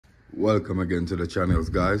Welcome again to the channels,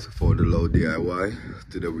 guys, for the Low DIY.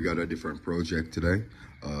 Today we got a different project today.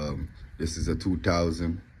 This is a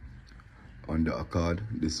 2000 Honda Accord.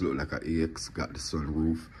 This look like an AX, got the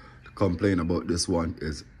sunroof. The complaint about this one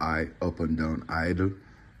is up and down idle.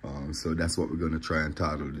 So that's what we're gonna try and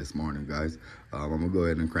title this morning, guys. I'm gonna go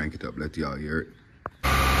ahead and crank it up, let y'all hear it.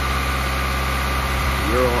 Hear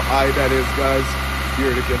how high that is, guys.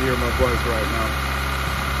 Here you can hear my voice right now.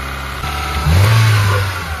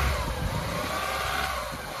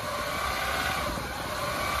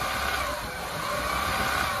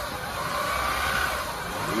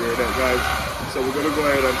 Hear that, guys? So we're gonna go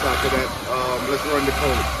ahead and talk to that. Let's run the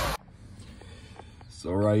code.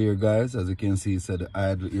 So right here, guys, as you can see, it said the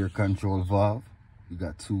idle air control valve. You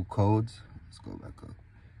got two codes. Let's go back up.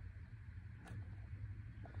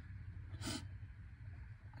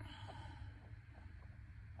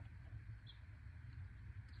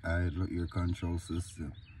 Idle air control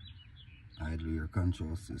system. Idle air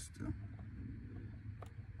control system.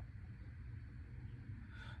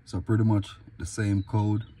 So pretty much the same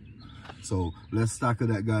code. So let's tackle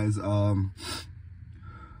that, guys. The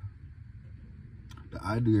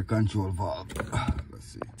idle air control valve.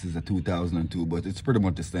 Let's see. This is a 2002, but it's pretty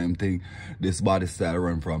much the same thing. This body style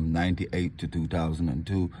run from 98 to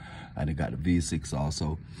 2002, and it got a V6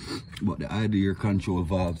 also. But the idle air control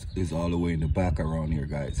valves is all the way in the back around here,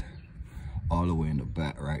 guys. All the way in the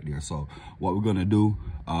back right there. So what we're gonna do,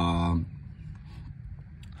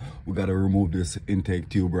 we gotta remove this intake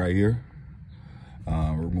tube right here.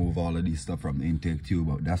 Remove all of these stuff from the intake tube.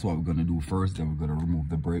 But that's what we're gonna do first. Then we're gonna remove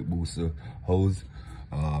the brake booster hose.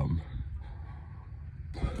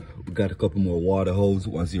 We got a couple more water hose.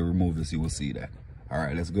 Once you remove this, you will see that. All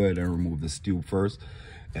right, let's go ahead and remove this tube first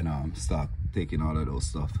and start taking all of those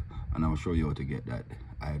stuff. And I'll show you how to get that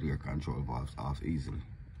idle air control valves off easily.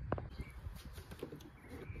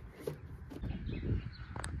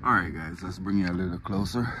 All right, guys, let's bring it a little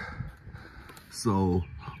closer. So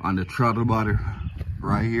on the throttle body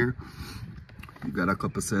right here, you got a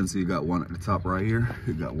couple sensors. You got one at the top right here.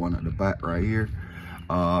 You got one at the back right here.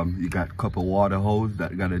 You got a couple water hose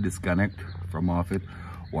that got to disconnect from off it.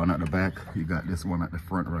 One at the back. You got this one at the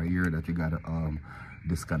front right here that you got to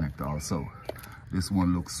disconnect also. This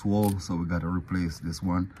one looks swole, so we got to replace this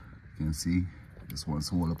one. You can see this one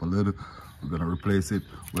swole up a little. We're gonna replace it.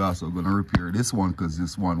 We're also gonna repair this one because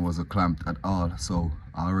this one wasn't clamped at all. So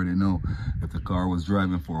I already know if the car was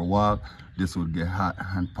driving for a while, this would get hot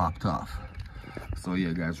and popped off. So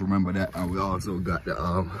yeah, guys, remember that. And we also got the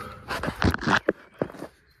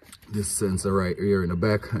this sensor right here in the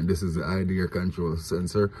back, and this is the idle air control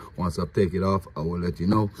sensor. Once I take it off, I will let you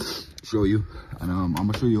know, show you, and I'm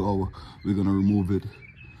gonna show you how we're gonna remove it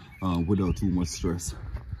without too much stress.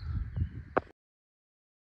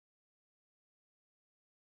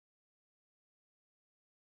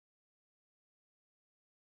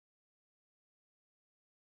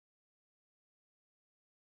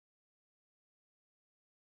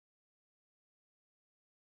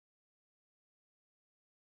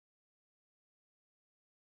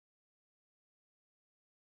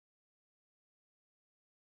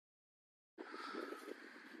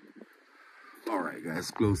 All right,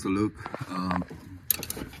 guys, closer look.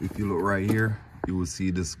 If you look right here, you will see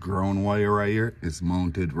this ground wire right here. It's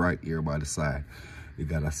mounted right here by the side. You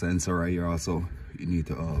got a sensor right here also. You need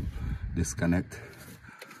to disconnect.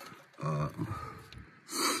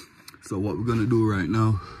 So what we're gonna do right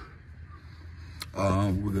now,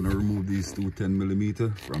 we're gonna remove these two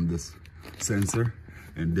 10mm from this sensor,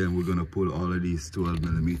 and then we're gonna pull all of these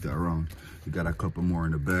 12mm around. You got a couple more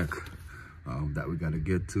in the back that we gotta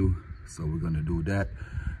get to. So we're gonna do that,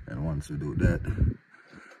 and once we do that,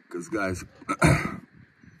 because guys,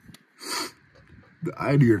 the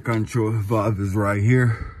idle air control valve is right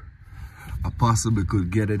here. I possibly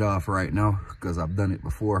could get it off right now because I've done it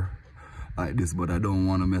before like this, but I don't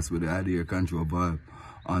want to mess with the idle air control valve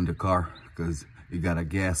on the car because you got a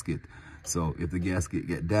gasket. So if the gasket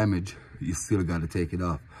get damaged, you still got to take it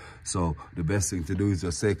off. So the best thing to do is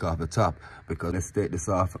just take off the top, because let's take this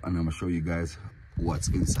off and I'm gonna show you guys what's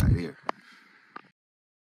inside here.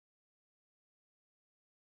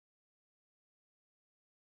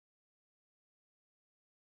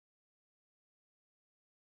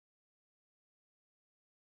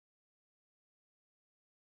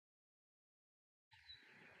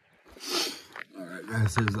 All right,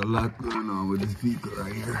 guys, there's a lot going on with this vehicle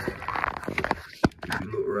right here. If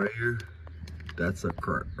you look right here, that's a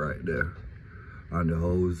crack right there on the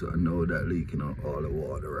hose. I know that leaking on all the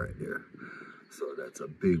water right there. So that's a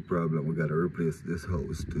big problem. We got to replace this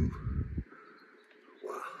hose too.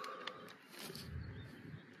 Wow.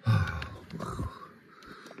 Wow.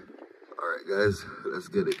 right, guys, let's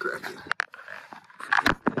get it cracking.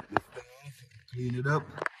 Clean it up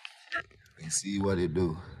and see what it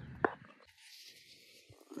do.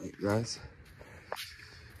 All right, guys.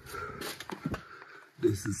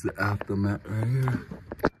 This is the aftermath right here.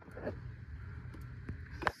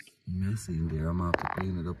 Messy in there. I'm gonna have to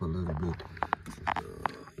clean it up a little bit.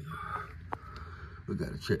 We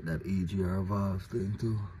gotta check that EGR valve thing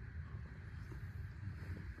too.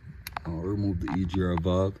 I'll remove the EGR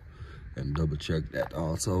valve and double check that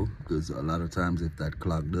also, because a lot of times if that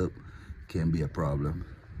clogged up, can be a problem.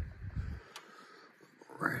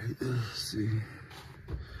 Right, let's see.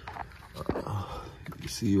 You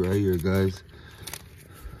see right here, guys.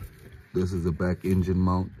 This is the back engine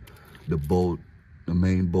mount. The bolt, the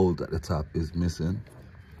main bolt at the top is missing.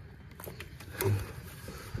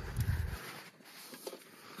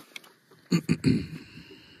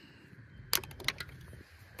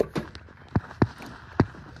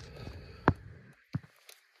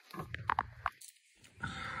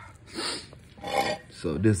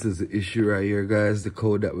 So this is the issue right here, guys. The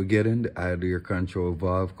code that we're getting, the idler control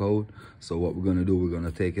valve code. So what we're gonna do, we're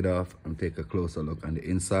gonna take it off and take a closer look on the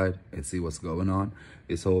inside and see what's going on.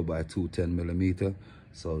 It's held by 210mm.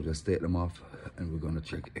 So just take them off and we're gonna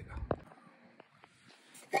check it out.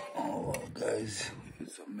 Oh, guys,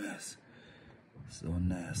 it's a mess. So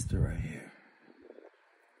nasty right here.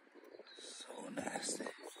 So nasty.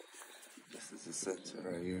 This is the sensor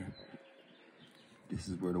right here. This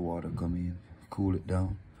is where the water come in, cool it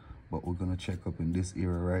down. But we're gonna check up in this area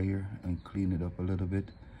right here and clean it up a little bit.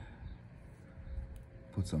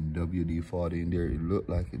 Put some WD-40 in there. It look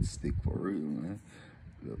like it's stick for real, man.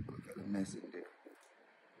 Look at the mess in there.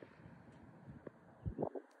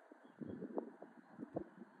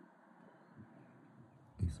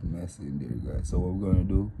 It's messy in there, guys. So what we're gonna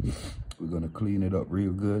do, we're gonna clean it up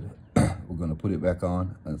real good. We're gonna put it back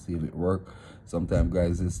on and see if it works. Sometimes,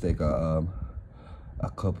 guys, it's take a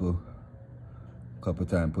couple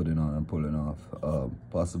time putting on and pulling off,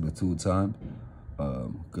 possibly 2 times,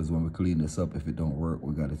 because when we clean this up, if it don't work,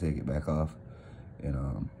 we got to take it back off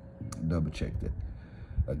and double check it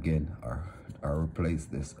again. I replace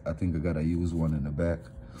this. I think I gotta use one in the back.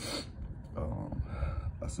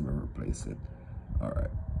 I should replace it.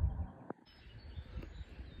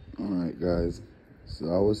 All right, guys,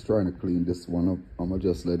 so I was trying to clean this one up. I'm gonna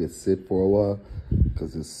just let it sit for a while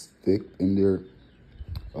because it's thick in there.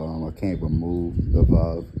 I can't remove the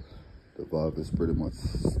valve. The valve is pretty much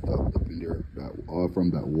stuck up in there, all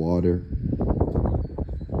from that water.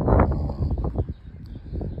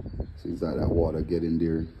 Seems like that water get in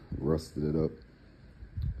there, rusted it up.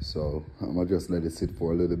 So I'm gonna just let it sit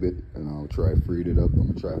for a little bit and I'll try to free it up. I'm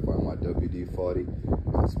gonna try to find my WD-40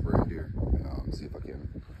 and spray in there and see if I can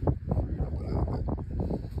free it up a little bit.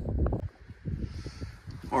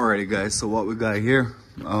 Alrighty, guys, so what we got here,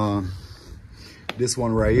 this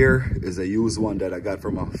one right here is a used one that I got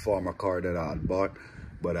from a former car that I had bought,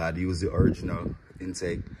 but I'd used the original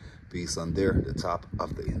intake piece on there, the top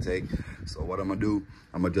of the intake. So what I'm gonna do,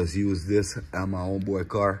 I'm gonna just use this on my own boy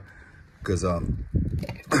car because I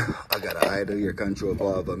got an idler control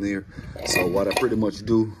valve on there. So what I pretty much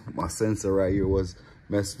do, my sensor right here was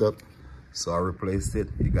messed up, so I replaced it.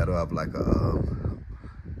 You gotta have like a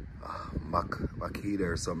Mach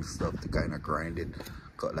heater or some stuff to kind of grind it,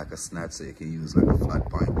 cut like a snap, so you can use like a flat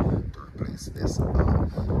pipe to replace this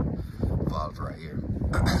valve right here,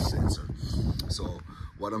 sensor. So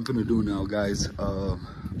what I'm gonna do now, guys,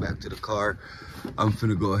 back to the car, I'm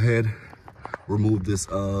gonna go ahead, remove this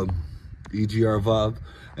EGR valve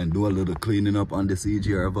and do a little cleaning up on this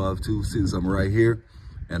EGR valve too, since I'm right here.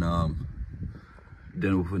 And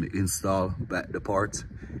then we're gonna install back the parts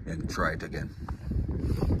and try it again.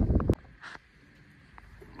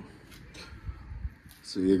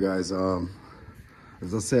 So yeah, guys,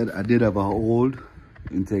 as I said, I did have a old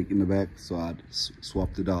intake in the back, so I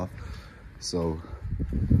swapped it off. So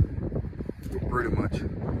we pretty much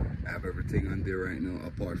have everything on there right now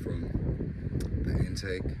apart from the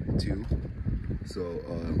intake too. So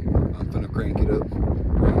I'm gonna crank it up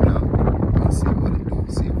right now and see what it do,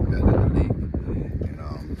 see if we got any leak,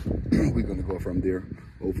 and we're gonna go from there.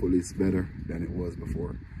 Hopefully it's better than it was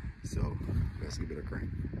before. So let's give it a crank.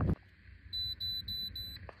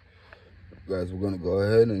 Guys, we're gonna go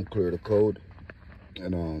ahead and clear the code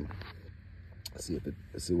and see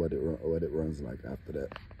what it runs like after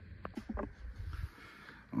that.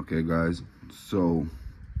 Okay, guys, so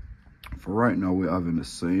for right now we're having the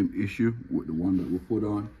same issue with the one that we put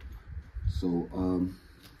on. So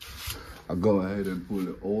I'll go ahead and pull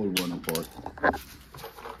the old one apart.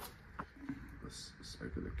 Let's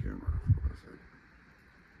circle the camera for a second.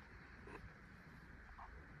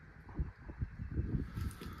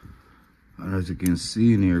 As you can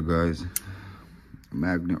see in here, guys, the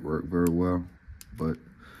magnet worked very well, but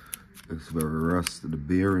it's very rusted. The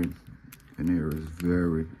bearing in here is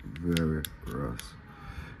very, very rust.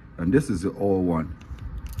 And this is the old one.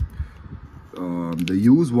 The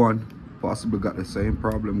used one possibly got the same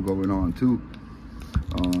problem going on too,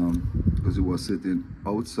 because it was sitting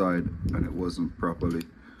outside and it wasn't properly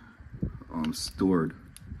stored.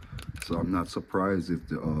 So I'm not surprised if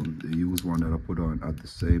the used one that I put on had the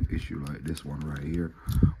same issue like this one right here.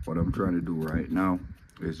 What I'm trying to do right now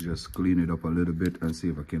is just clean it up a little bit and see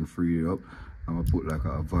if I can free it up. I'm gonna put like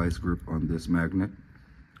a vice grip on this magnet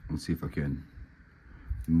and see if I can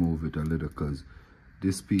move it a little, because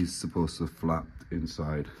this piece is supposed to flap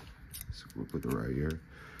inside. So we'll put it right here.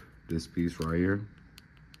 This piece right here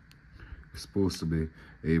is supposed to be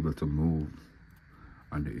able to move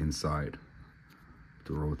on the inside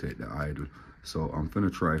to rotate the idle. So I'm gonna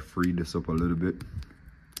try free this up a little bit.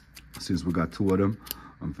 Since we got two of them,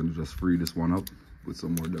 I'm gonna just free this one up with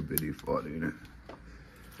some more WD-40 in it.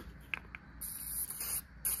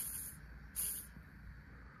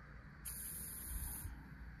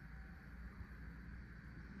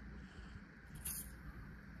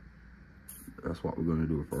 That's what we're gonna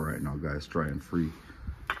do for right now, guys. Try and free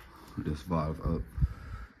this valve up.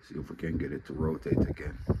 See if we can get it to rotate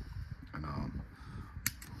again. And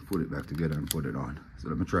put it back together and put it on. So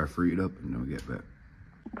let me try to free it up and then we'll get back.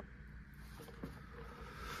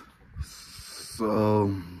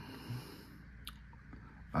 So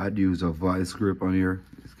I'd use a vice grip on here.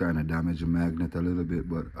 It's kind of damaged the magnet a little bit,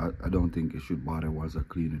 but I don't think it should bother once I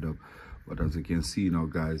clean it up. But as you can see now,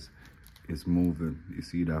 guys, it's moving. You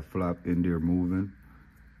see that flap in there moving?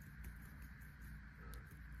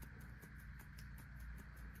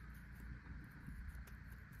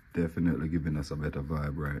 Definitely giving us a better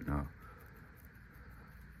vibe right now.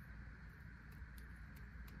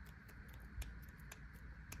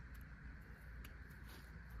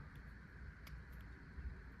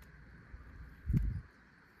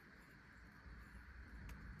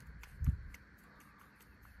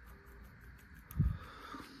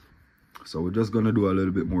 So we're just gonna do a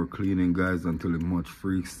little bit more cleaning, guys, until it much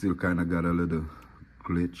free. Still kind of got a little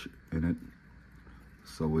glitch in it.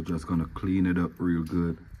 So we're just gonna clean it up real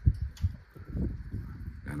good.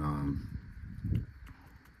 And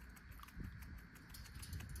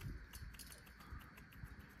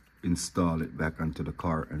install it back onto the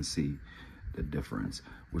car and see the difference.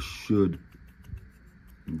 We should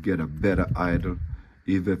get a better idle,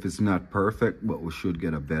 even if it's not perfect, but we should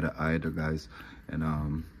get a better idle, guys.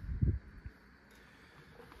 And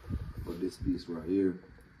for this piece right here,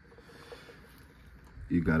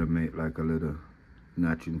 you gotta make like a little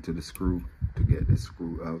notch into the screw to get the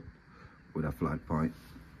screw out with a flat point.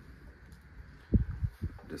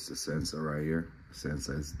 This is the sensor right here. The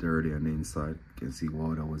sensor is dirty on the inside. You can see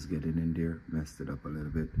water was getting in there, messed it up a little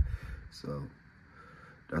bit. So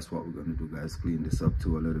that's what we're gonna do, guys. Clean this up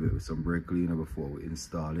too a little bit with some brake cleaner before we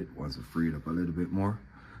install it, once we free it up a little bit more.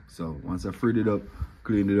 So once I freed it up,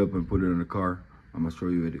 cleaned it up and put it in the car, I'm gonna show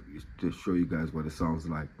you it, to show you guys what it sounds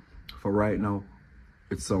like. For right now,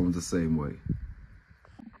 it sounds the same way.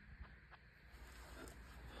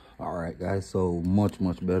 All right, guys, so much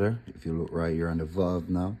better. If you look right here on the valve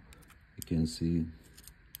now, you can see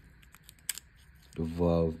the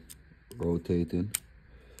valve rotating.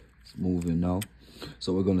 It's moving now.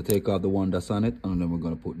 So we're gonna take out the one that's on it, and then we're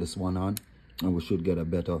gonna put this one on, and we should get a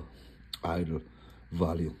better idle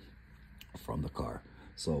value from the car.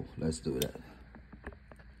 So let's do that.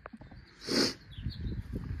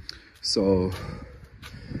 So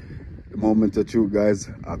the moment of truth, guys,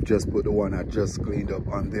 I've just put the one I just cleaned up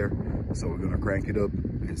on there. So we're gonna crank it up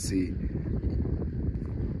and see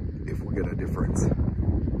if we get a difference.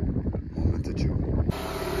 Moment of truth.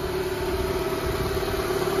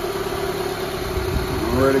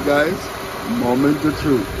 Alrighty, guys, moment of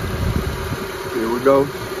truth. Here we go.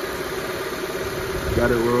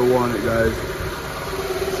 Got it where we want it, guys.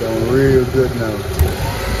 Sound real good now.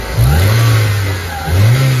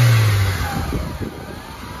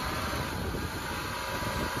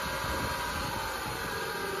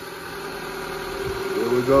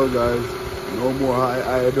 Go, guys. No more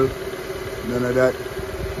high idle, none of that.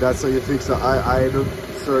 That's how you fix a high idle,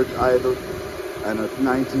 surge idle, and a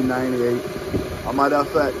 1998. A matter of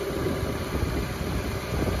fact,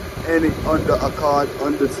 any under Accord,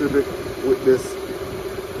 under Civic with this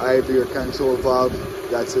idle control valve,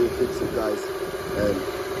 that's how you fix it, guys. And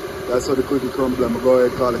that's how the cookie crumble. I'm gonna go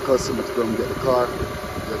ahead and call the customer to come get the car,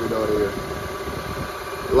 get it out of here.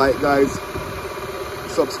 Like, guys,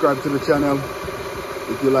 subscribe to the channel.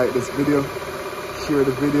 If you like this video, share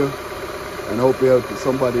the video, and I hope you help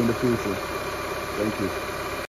somebody in the future. Thank you.